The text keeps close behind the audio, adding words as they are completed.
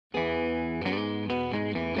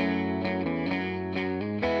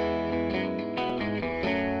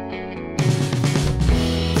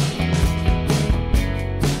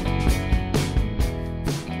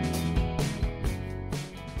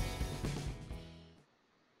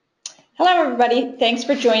everybody. Thanks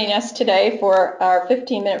for joining us today for our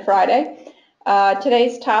 15-minute Friday.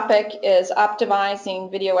 Today's topic is optimizing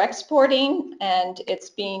video exporting, and it's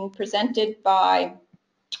being presented by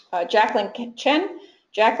Jacqueline Chen.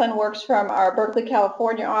 Jacqueline works from our Berkeley,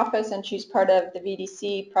 California office, and she's part of the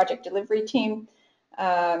VDC project delivery team.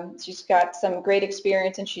 She's got some great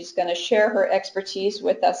experience, and she's going to share her expertise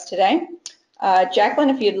with us today. Jacqueline,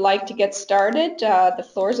 if you'd like to get started, the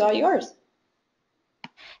floor is all yours.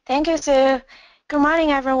 Thank you, Sue. Good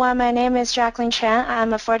morning, everyone. My name is Jacqueline Chen.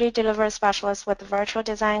 I'm a 4D delivery specialist with the Virtual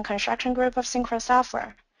Design Construction Group of Synchro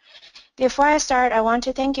Software. Before I start, I want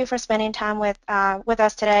to thank you for spending time with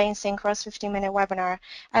us today in Synchro's 15-minute webinar.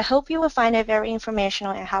 I hope you will find it very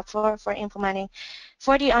informational and helpful for implementing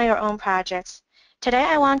 4D on your own projects. Today,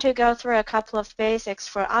 I want to go through a couple of basics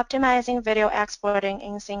for optimizing video exporting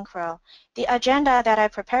in Synchro. The agenda that I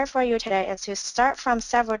prepared for you today is to start from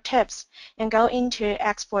several tips and go into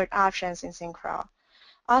export options in Synchro.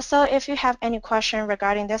 Also, if you have any question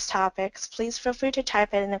regarding this topic, please feel free to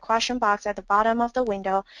type it in the question box at the bottom of the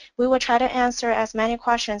window. We will try to answer as many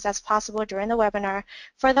questions as possible during the webinar.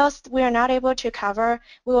 For those we are not able to cover,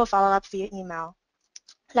 we will follow up via email.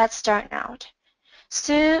 Let's start now.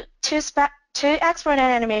 To export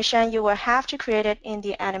an animation, you will have to create it in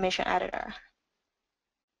the animation editor,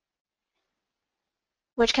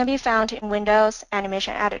 which can be found in Windows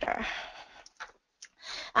Animation Editor.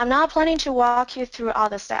 I'm not planning to walk you through all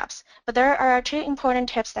the steps, but there are two important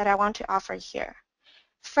tips that I want to offer here.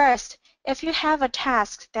 First, if you have a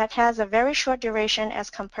task that has a very short duration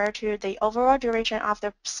as compared to the overall duration of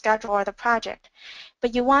the schedule or the project,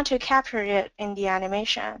 but you want to capture it in the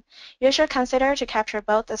animation, you should consider to capture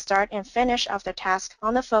both the start and finish of the task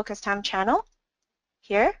on the focus time channel,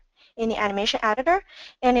 here, in the animation editor,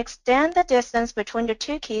 and extend the distance between the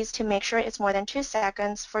two keys to make sure it's more than 2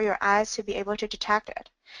 seconds for your eyes to be able to detect it.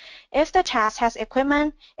 If the task has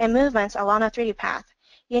equipment and movements along a 3D path,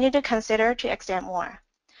 you need to consider to extend more.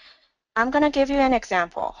 I'm going to give you an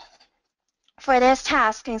example. For this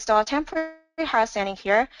task, install a temporary hard standing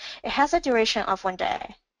here. It has a duration of 1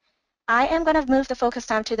 day. I am going to move the focus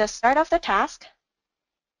time to the start of the task,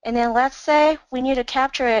 and then let's say we need to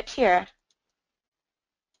capture it here.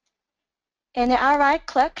 And then I'll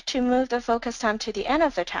right-click to move the focus time to the end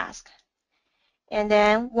of the task. And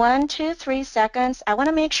then 1, 2, 3 seconds. I want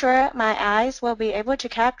to make sure my eyes will be able to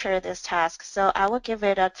capture this task, so I will give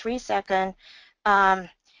it a 3-second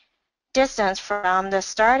distance from the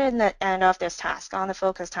start and the end of this task on the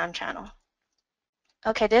focus time channel.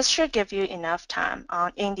 Okay, this should give you enough time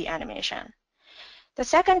in the animation. The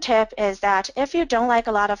second tip is that if you don't like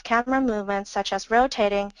a lot of camera movements such as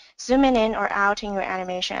rotating, zooming in or out in your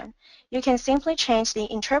animation, you can simply change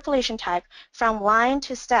the interpolation type from line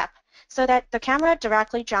to step so that the camera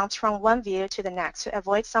directly jumps from one view to the next to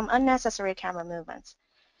avoid some unnecessary camera movements.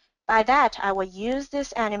 By that, I will use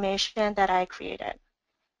this animation that I created.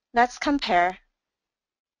 Let's compare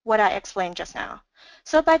what I explained just now.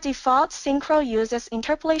 So by default, Synchro uses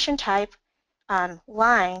interpolation type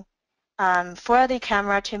line for the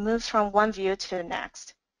camera to move from one view to the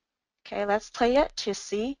next. Okay, let's play it to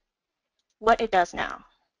see what it does now.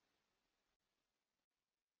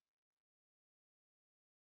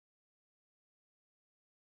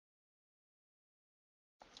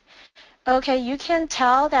 Okay, you can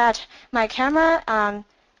tell that my camera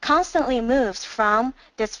constantly moves from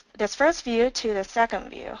this first view to the second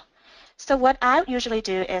view. So what I usually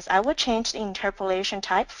do is I would change the interpolation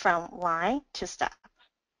type from line to step.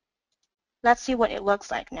 Let's see what it looks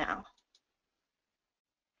like now.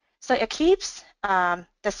 So it keeps the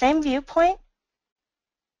same viewpoint.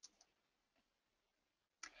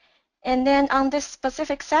 And then on this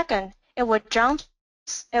specific second, it would jump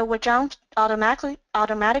automatically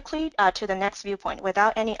to the next viewpoint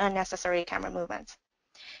without any unnecessary camera movements.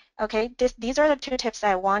 Okay, these are the two tips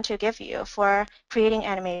I want to give you for creating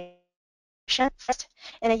animation first.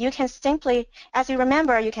 And then you can simply, as you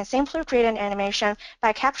remember, you can simply create an animation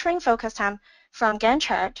by capturing focus time from Gantt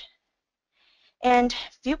chart and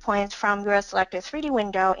viewpoints from your selected 3D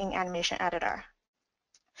window in Animation Editor.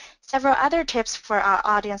 Several other tips for our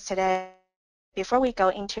audience today before we go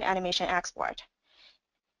into animation export.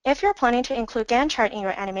 If you're planning to include Gantt chart in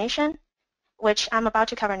your animation, which I'm about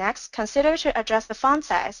to cover next, consider to adjust the font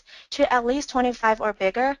size to at least 25 or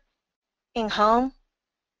bigger in Home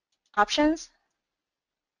options.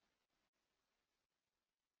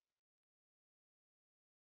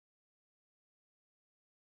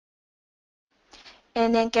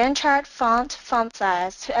 And then Gantt chart font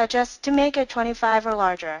size to adjust to make it 25 or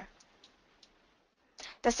larger.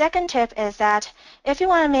 The second tip is that if you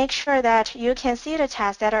want to make sure that you can see the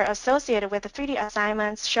tasks that are associated with the 3D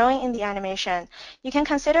assignments showing in the animation, you can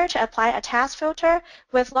consider to apply a task filter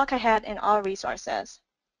with look ahead in all resources.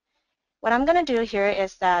 What I'm going to do here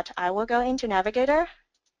is that I will go into Navigator,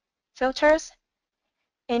 Filters,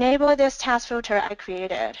 enable this task filter I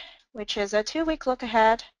created, which is a 2-week look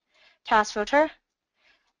ahead task filter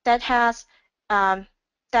that has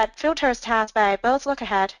that filters tasks by both look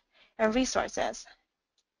ahead and resources.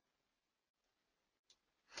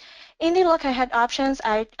 In the look ahead options,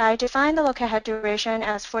 I define the look ahead duration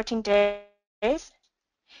as 14 days,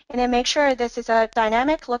 and then make sure this is a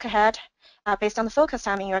dynamic look ahead based on the focus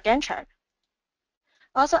time in your Gantt chart.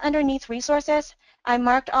 Also underneath resources, I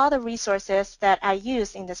marked all the resources that I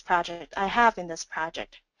use in this project, I have in this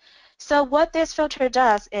project. So what this filter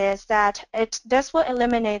does is that this will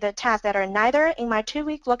eliminate the tasks that are neither in my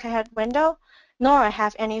 2-week look ahead window nor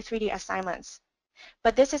have any 3D assignments.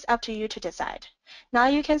 But this is up to you to decide. Now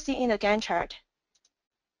you can see in the Gantt chart,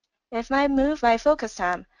 if I move my focus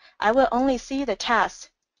time, I will only see the task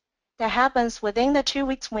that happens within the 2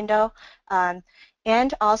 weeks window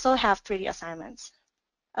and also have 3D assignments.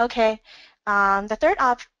 Okay,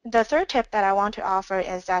 the third tip that I want to offer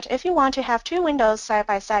is that if you want to have 2 windows side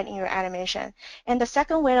by side in your animation, and the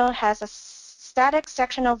second window has a static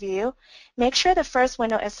sectional view, make sure the first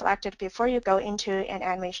window is selected before you go into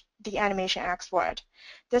the animation export.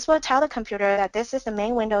 This will tell the computer that this is the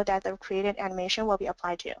main window that the created animation will be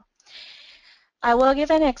applied to. I will give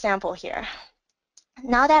an example here.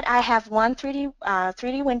 Now that I have one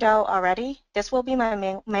 3D window already, this will be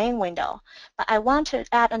my main window, but I want to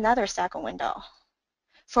add another second window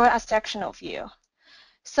for a sectional view.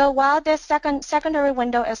 So while this secondary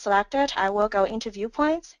window is selected, I will go into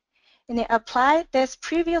viewpoints and then apply this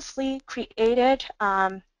previously created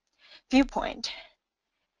viewpoint.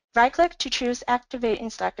 Right-click to choose Activate in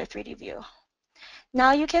Selected 3D View.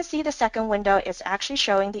 Now you can see the second window is actually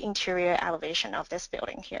showing the interior elevation of this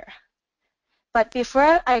building here. But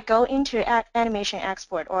before I go into animation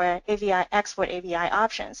export or AVI export AVI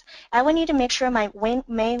options, I will need to make sure my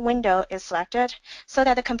main window is selected so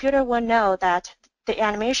that the computer will know that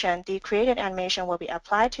the created animation will be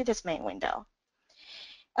applied to this main window.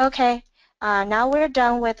 Okay, now we're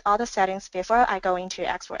done with all the settings before I go into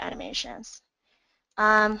export animations.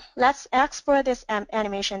 Let's export this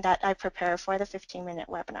animation that I prepared for the 15-minute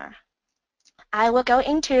webinar. I will go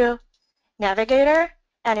into Navigator,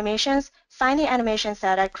 Animations, find the animations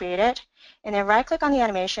that I created, and then right-click on the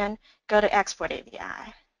animation, go to Export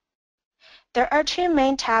AVI. There are 2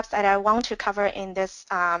 main tabs that I want to cover in this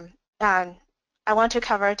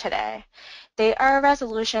today. They are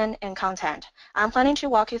resolution and content. I'm planning to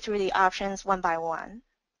walk you through the options one by one.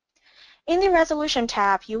 In the resolution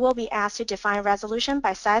tab, you will be asked to define resolution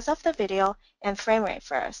by size of the video and frame rate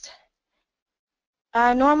first.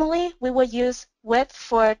 Normally, we will use width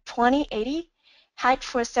for 2080, height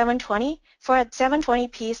for 720 for a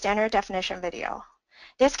 720p standard definition video.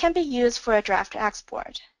 This can be used for a draft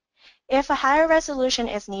export. If a higher resolution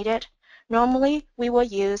is needed, normally we will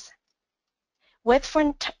use width for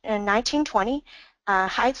 1920,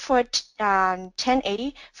 height for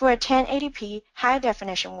 1080 for a 1080p high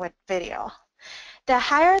definition video. The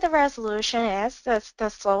higher the resolution is, the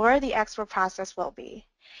slower the export process will be.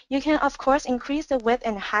 You can, of course, increase the width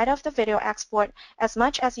and height of the video export as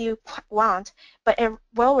much as you want, but it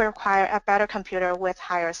will require a better computer with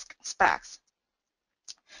higher specs.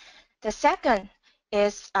 The second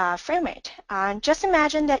is frame rate. Just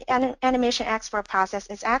imagine that animation export process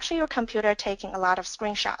is actually your computer taking a lot of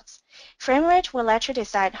screenshots. Frame rate will let you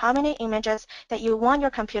decide how many images that you want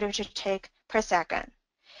your computer to take per second.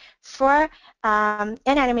 For an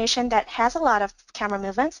animation that has a lot of camera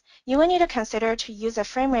movements, you will need to consider to use a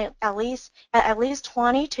frame rate at least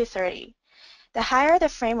 20 to 30. The higher the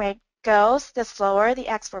frame rate goes, the slower the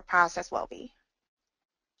export process will be.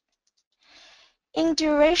 In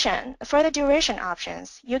duration, for the duration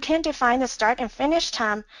options, you can define the start and finish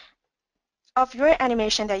time of your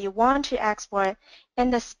animation that you want to export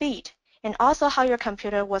and the speed, and also how your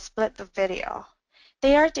computer will split the video.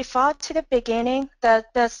 They are default to the beginning,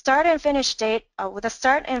 the start and finish date, the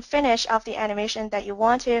start and finish of the animation that you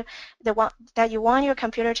want your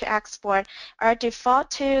computer to export are default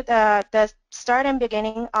to the start and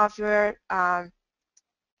beginning of your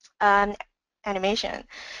animation.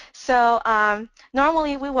 So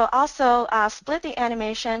normally we will also split the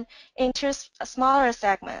animation into smaller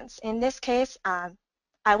segments. In this case,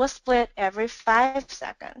 I will split every 5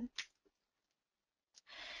 seconds.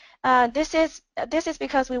 This is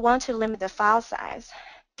because we want to limit the file size.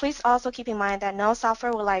 Please also keep in mind that no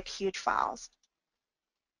software will like huge files.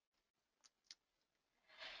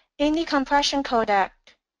 In the compression codecs,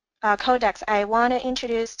 I want to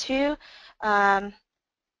introduce two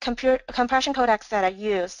compression codecs that I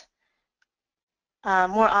use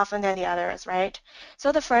more often than the others, right?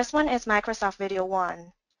 So the first one is Microsoft Video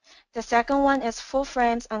 1. The second one is full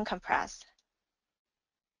frames uncompressed.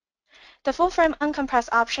 The full frame uncompressed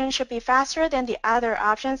option should be faster than the other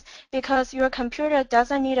options because your computer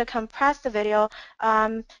doesn't need to compress the video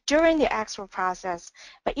during the export process,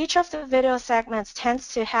 but each of the video segments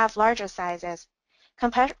tends to have larger sizes.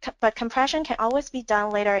 But compression can always be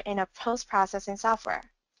done later in a post-processing software.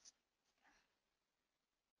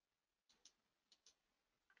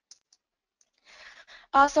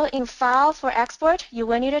 Also, in File for export, you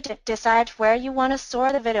will need to decide where you want to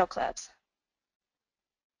store the video clips.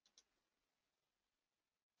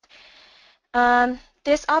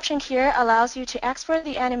 This option here allows you to export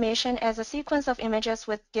the animation as a sequence of images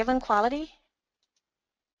with given quality.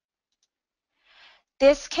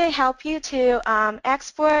 This can help you to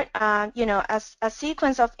export, a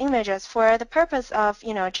sequence of images for the purpose of,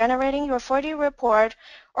 generating your 4D report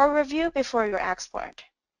or review before your export.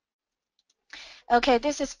 Okay,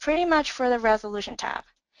 this is pretty much for the resolution tab.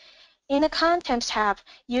 In the Content tab,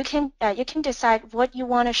 you can decide what you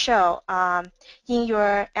want to show in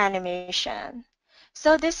your animation.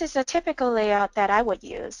 So this is a typical layout that I would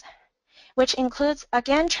use, which includes a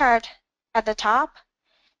Gantt chart at the top,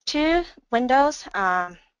 two windows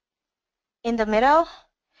in the middle,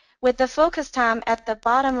 with the focus time at the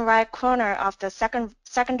bottom right corner of the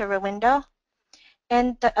secondary window,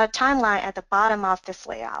 and a timeline at the bottom of this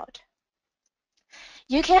layout.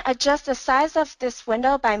 You can adjust the size of this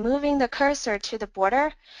window by moving the cursor to the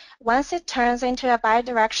border. Once it turns into a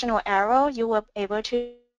bidirectional arrow, you will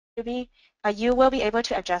be able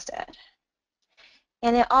to adjust it.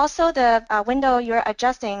 And then also the window you're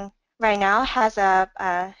adjusting right now has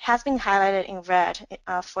been highlighted in red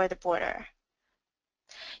for the border.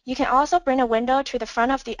 You can also bring a window to the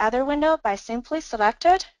front of the other window by simply select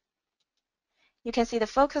it. You can see the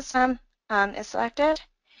focus time is selected,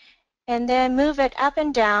 and then move it up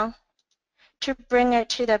and down to bring it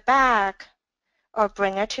to the back or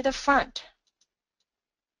bring it to the front.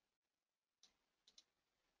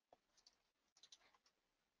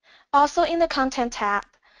 Also in the Content tab,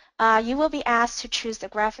 you will be asked to choose the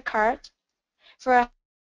graphic card. For a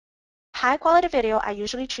high-quality video, I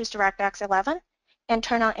usually choose DirectX 11 and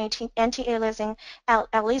turn on anti-aliasing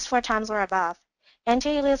at least 4 times or above.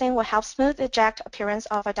 Anti-aliasing will help smooth the jagged appearance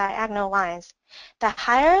of diagonal lines. The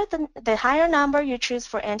higher number you choose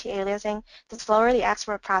for anti-aliasing, the slower the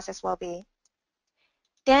export process will be.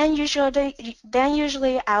 Then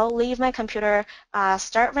usually I'll leave my computer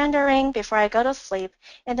start rendering before I go to sleep,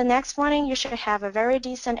 and the next morning you should have a very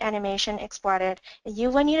decent animation exported, and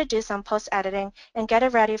you will need to do some post-editing and get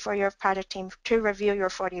it ready for your project team to review your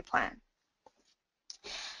 4D plan.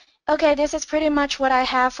 Okay, this is pretty much what I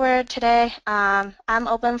have for today. I'm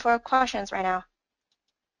open for questions right now.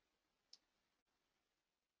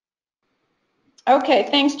 Okay,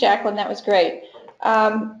 thanks, Jacqueline. That was great.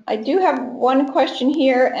 I do have one question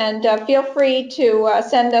here, and feel free to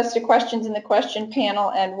send us the questions in the question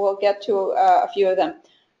panel, and we'll get to a few of them.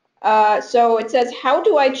 So it says, how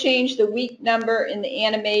do I change the week number in the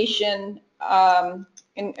animation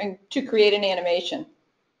to create an animation?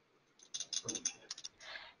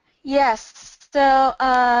 Yes, so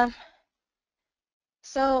I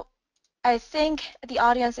think the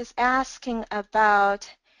audience is asking about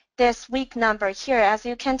this week number here. As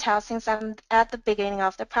you can tell, since I'm at the beginning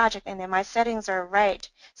of the project and then my settings are right,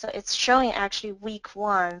 so it's showing actually week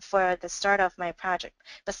 1 for the start of my project.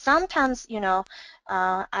 But sometimes,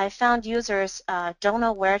 I found users don't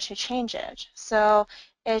know where to change it. So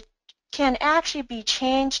it can actually be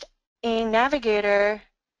changed in Navigator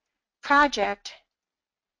project.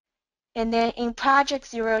 And then in project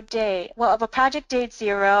 0 day, well, of a project date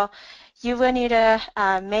 0, you will need to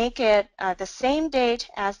make it the same date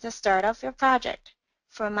as the start of your project.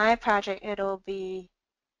 For my project, it'll be,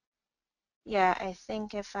 yeah, I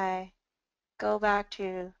think if I go back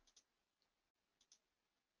to,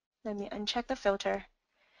 let me uncheck the filter.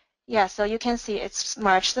 Yeah, so you can see it's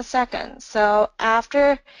March the 2nd. So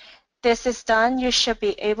after this is done, you should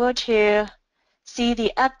be able to see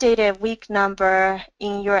the updated week number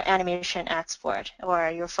in your animation export or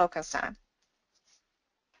your focus time.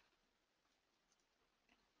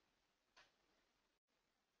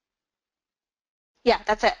 Yeah,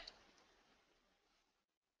 that's it.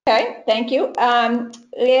 Okay, thank you. And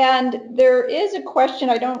there is a question,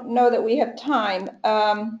 I don't know that we have time.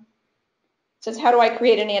 It says, how do I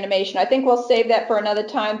create an animation? I think we'll save that for another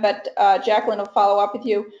time, but Jacqueline will follow up with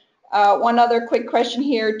you. One other quick question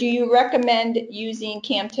here. Do you recommend using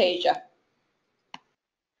Camtasia?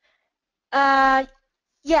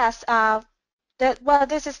 Yes. Well,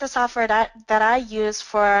 this is the software that I use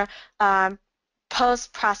for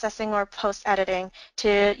post-processing or post-editing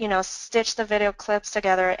to, stitch the video clips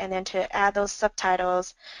together and then to add those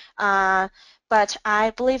subtitles. But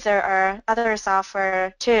I believe there are other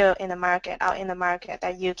software too out in the market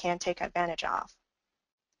that you can take advantage of.